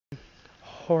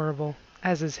horrible,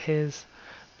 as is his.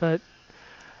 But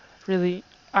really,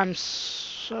 I'm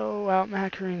so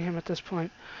out-macroing him at this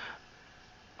point.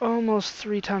 Almost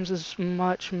 3 times as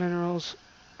much minerals,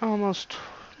 almost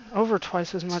over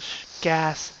twice as much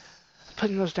gas.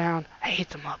 Putting those down. I hate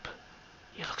them up.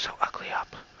 You look so ugly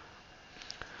up.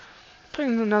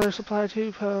 Putting another supply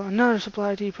depot, another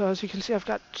supply depot. As you can see, I've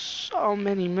got so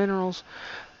many minerals.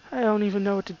 I don't even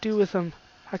know what to do with them.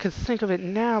 I could think of it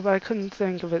now, but I couldn't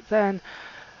think of it then.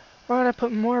 Why would I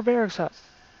put more barracks up?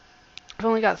 I've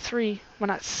only got 3. Why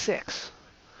not 6?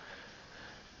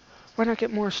 Why not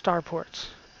get more starports?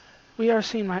 We are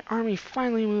seeing my army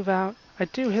finally move out. I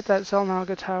do hit that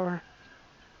Zelnaga tower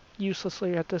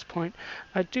uselessly at this point.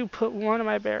 I do put one of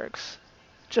my barracks,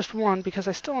 just one, because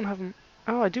I still don't have them.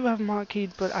 Oh, I do have them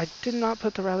hotkeyed, but I did not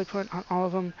put the rally point on all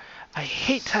of them. I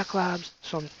hate tech labs,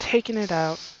 so I'm taking it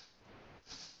out.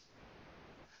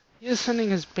 He is sending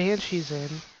his banshees in.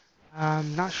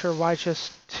 Not sure why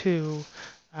just 2.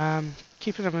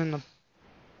 Keeping them in the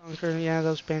bunker. Yeah,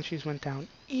 those banshees went down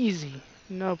easy,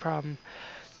 no problem.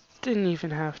 Didn't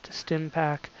even have to stim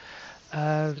pack.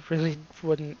 Really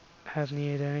wouldn't have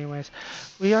needed anyways.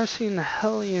 We are seeing the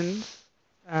Hellions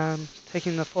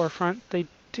taking the forefront. They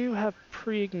do have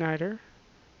pre-igniter.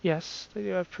 Yes, they do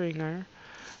have pre-igniter.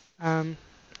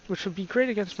 Which would be great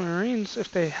against Marines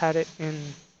if they had it in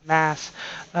mass.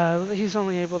 He's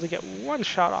only able to get 1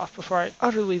 shot off before I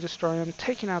utterly destroy him,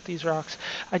 taking out these rocks.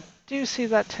 I do see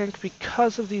that tank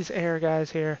because of these air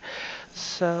guys here.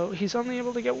 So he's only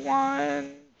able to get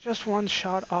just one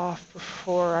shot off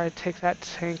before I take that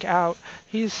tank out.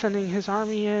 He's sending his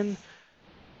army in,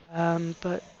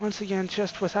 but once again,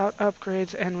 just without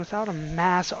upgrades and without a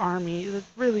mass army, it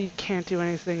really can't do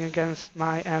anything against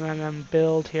my MMM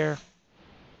build here.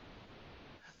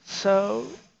 So,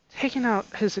 taking out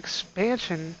his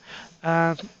expansion,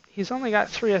 he's only got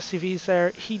 3 SCVs there.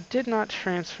 He did not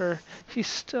transfer. He's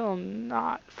still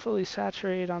not fully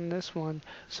saturated on this one,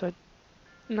 so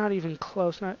not even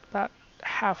close, not about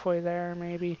halfway there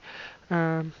maybe,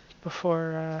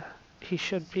 before he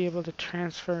should be able to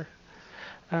transfer.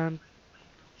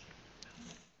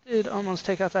 Did almost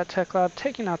take out that tech lab,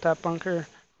 taking out that bunker,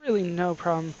 really no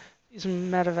problem. These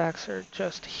medevacs are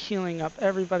just healing up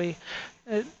everybody.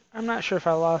 I'm not sure if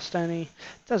I lost any.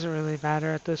 Doesn't really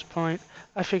matter at this point.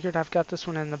 I figured I've got this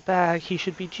one in the bag. He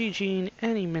should be GGing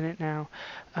any minute now.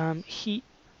 He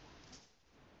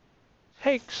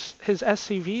takes his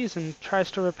SCVs and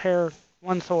tries to repair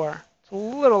 1 Thor. It's a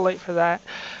little late for that.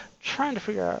 Trying to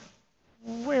figure out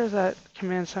where that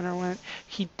command center went.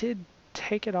 He did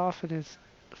take it off in his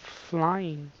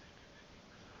flying.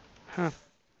 Huh.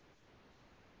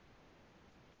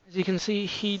 As you can see,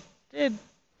 he did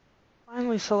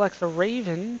finally select the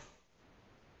Raven,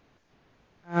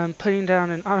 putting down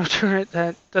an auto turret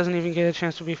that doesn't even get a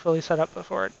chance to be fully set up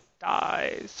before it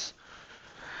dies.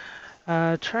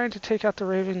 Trying to take out the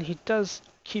Raven, he does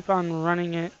keep on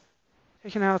running it.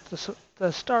 Taking out the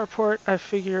starport, I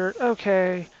figured,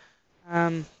 okay,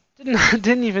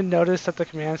 didn't even notice that the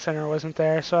command center wasn't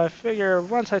there, so I figure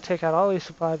once I take out all these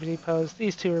supply depots,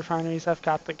 these 2 refineries, I've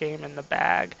got the game in the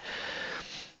bag.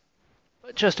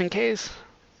 But just in case,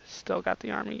 still got the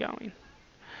army going.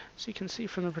 So you can see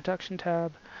from the production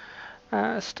tab,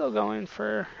 still going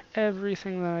for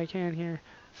everything that I can here.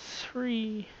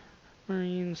 3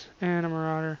 Marines and a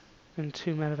Marauder and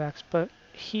 2 medevacs, but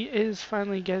he is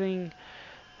finally getting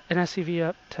an SCV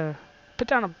up to put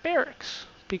down a barracks,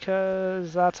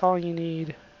 because that's all you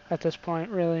need at this point,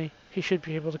 really. He should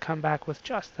be able to come back with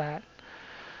just that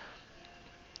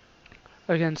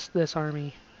against this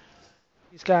army.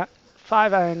 He's got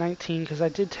 5 out of 19, because I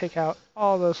did take out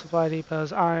all those supply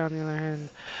depots. I, on the other hand,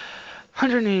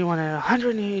 181 out of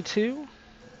 182.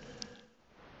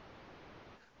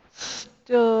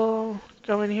 Still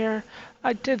going here.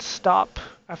 I did stop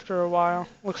after a while.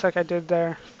 Looks like I did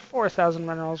there. 4,000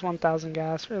 minerals, 1,000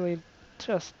 gas. Really,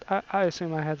 just, I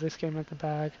assume I had this game at the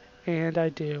bag, and I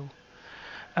do.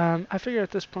 I figured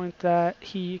at this point that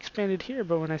he expanded here,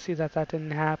 but when I see that that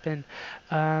didn't happen,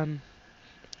 I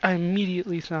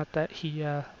immediately thought that he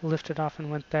lifted off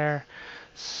and went there.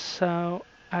 So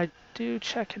I do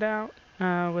check it out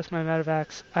with my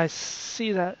medevacs. I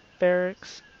see that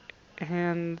barracks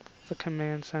and the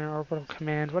command center, or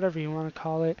command, whatever you want to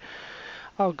call it.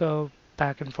 I'll go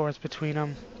back and forth between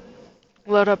them.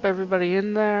 Load up everybody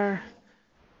in there,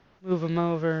 move them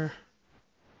over,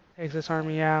 take this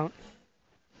army out.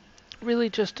 Really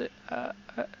just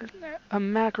a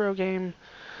macro game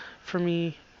for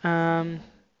me.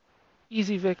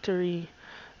 Easy victory.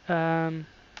 I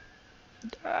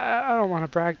don't want to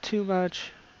brag too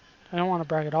much. I don't want to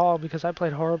brag at all because I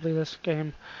played horribly this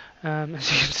game.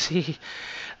 As you can see,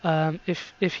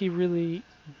 if he really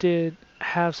did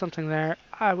have something there,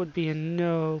 I would be in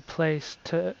no place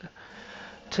to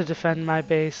defend my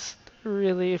base.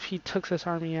 Really, if he took this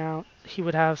army out, he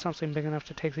would have something big enough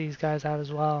to take these guys out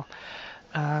as well.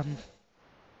 Um,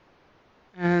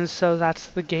 and so that's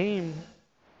the game.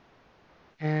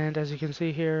 And as you can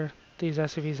see here, these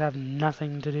SCVs have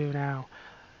nothing to do now.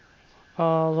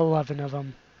 All 11 of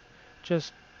them.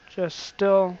 Just, just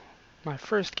still my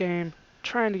first game,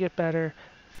 trying to get better.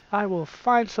 I will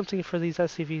find something for these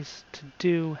SCVs to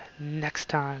do next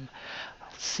time.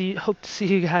 Hope to see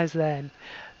you guys then.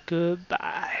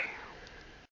 Goodbye.